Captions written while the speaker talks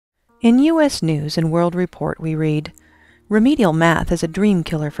In U.S. News and World Report we read, "Remedial math is a dream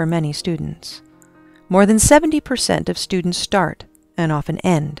killer for many students. More than 70% of students start, and often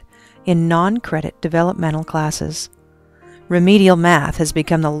end, in non-credit developmental classes. Remedial math has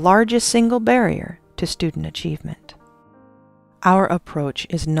become the largest single barrier to student achievement." Our approach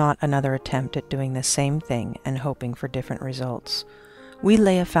is not another attempt at doing the same thing and hoping for different results. We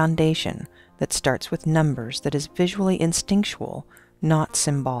lay a foundation that starts with numbers that is visually instinctual, not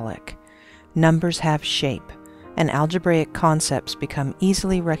symbolic. Numbers have shape, and algebraic concepts become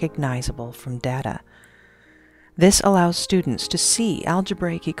easily recognizable from data. This allows students to see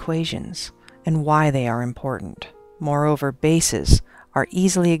algebraic equations and why they are important. Moreover, bases are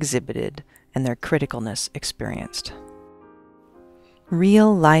easily exhibited and their criticalness experienced.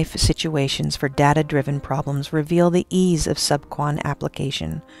 Real-life situations for data-driven problems reveal the ease of subquant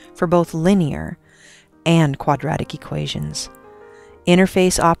application for both linear and quadratic equations.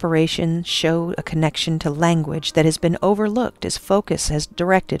 Interface operations show a connection to language that has been overlooked as focus has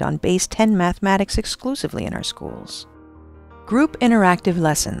directed on base 10 mathematics exclusively in our schools. Group interactive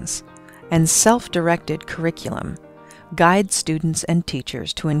lessons and self-directed curriculum guide students and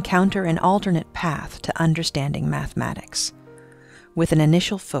teachers to encounter an alternate path to understanding mathematics, with an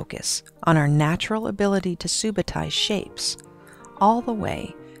initial focus on our natural ability to subitize shapes, all the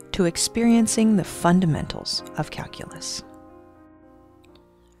way to experiencing the fundamentals of calculus.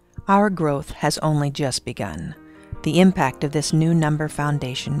 Our growth has only just begun. The impact of this new number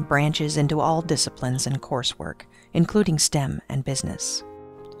foundation branches into all disciplines and coursework, including STEM and business.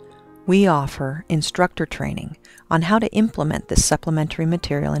 We offer instructor training on how to implement this supplementary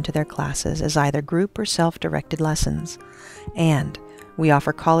material into their classes as either group or self-directed lessons. And we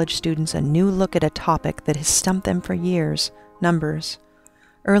offer college students a new look at a topic that has stumped them for years, numbers.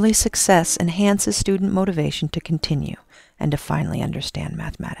 Early success enhances student motivation to continue and to finally understand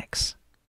mathematics.